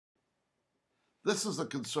This is the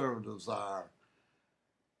Conservative Czar,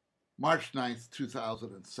 March 9th,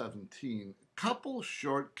 2017. Couple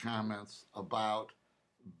short comments about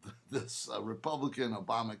this Republican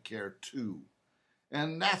Obamacare 2.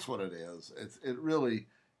 And that's what it is. It really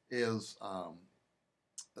is,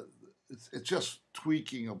 it's just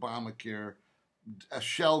tweaking Obamacare, a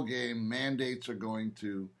shell game. Mandates are going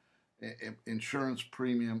to insurance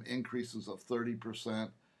premium increases of 30%.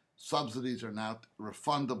 Subsidies are now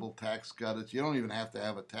refundable tax credits. You don't even have to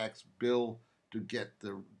have a tax bill to get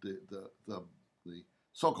the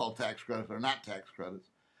so-called tax credits. They're not tax credits.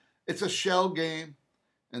 It's a shell game,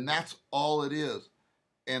 and that's all it is.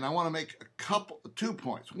 And I want to make 2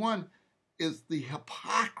 points. One is the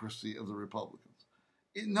hypocrisy of the Republicans.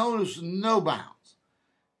 It knows no bounds.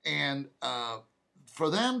 And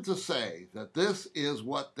for them to say that this is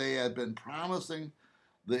what they had been promising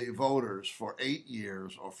the voters for 8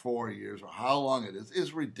 years or 4 years or how long it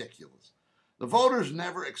is ridiculous. The voters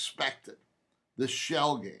never expected this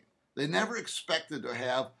shell game. They never expected to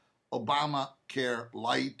have Obamacare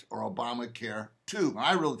Light or Obamacare 2. And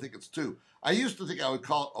I really think it's 2. I used to think I would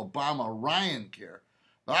call it Obama Ryan Care,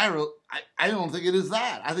 but I don't think it is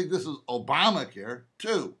that. I think this is Obamacare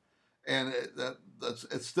 2. And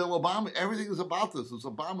it's still Obama. Everything is about this. It's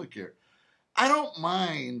Obamacare. I don't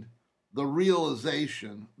mind the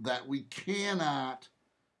realization that we cannot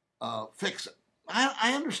fix it.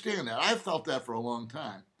 I understand that. I've felt that for a long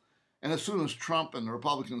time. And as soon as Trump and the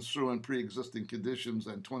Republicans threw in pre-existing conditions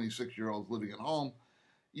and 26-year-olds living at home,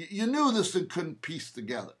 you knew this thing couldn't piece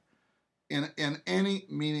together in any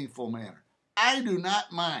meaningful manner. I do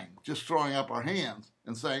not mind just throwing up our hands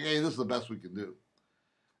and saying, hey, this is the best we can do.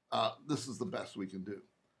 This is the best we can do.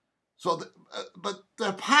 So, but the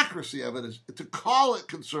hypocrisy of it is to call it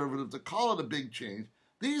conservative, to call it a big change.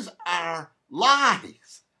 These are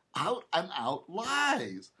lies, out and out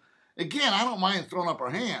lies. Again, I don't mind throwing up our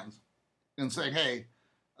hands and saying, hey,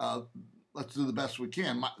 let's do the best we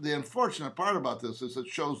can. The unfortunate part about this is it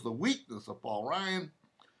shows the weakness of Paul Ryan.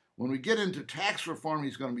 When we get into tax reform,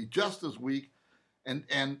 he's going to be just as weak. And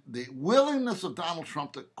the willingness of Donald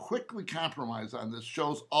Trump to quickly compromise on this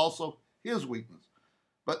shows also his weakness.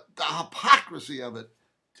 But the hypocrisy of it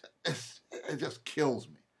just kills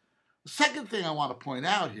me. The second thing I want to point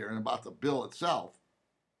out here and about the bill itself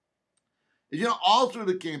is, all through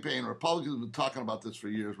the campaign, Republicans have been talking about this for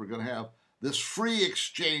years. We're going to have this free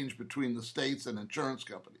exchange between the states and insurance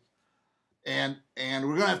companies. And we're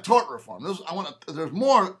going to have tort reform. There's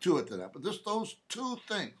more to it than that, but just those two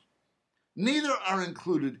things. Neither are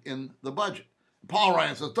included in the budget. Paul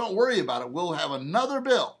Ryan says, don't worry about it. We'll have another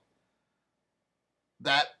bill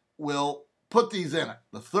that will put these in it,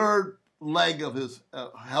 the third leg of his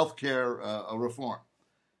health care reform.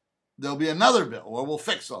 There'll be another bill where we'll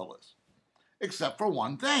fix all this, except for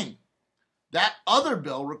one thing. That other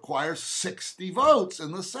bill requires 60 votes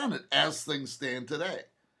in the Senate as things stand today.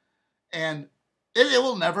 And it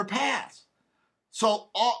will never pass. So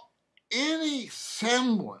any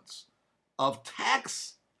semblance of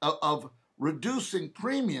of reducing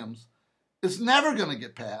premiums is never going to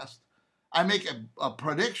get passed. I make a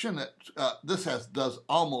prediction that this does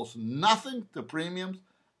almost nothing to premiums.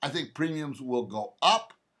 I think premiums will go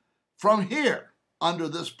up from here under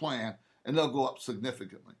this plan, and they'll go up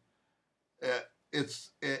significantly.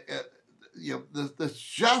 It's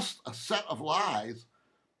just a set of lies,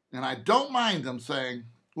 and I don't mind them saying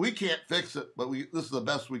we can't fix it, but this is the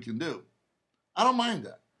best we can do. I don't mind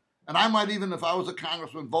that, and I might even, if I was a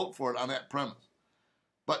congressman, vote for it on that premise.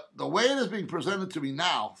 But the way it is being presented to me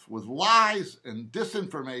now, with lies and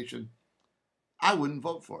disinformation, I wouldn't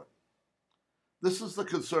vote for it. This is the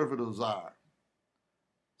Conservative Czar.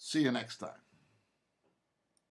 See you next time.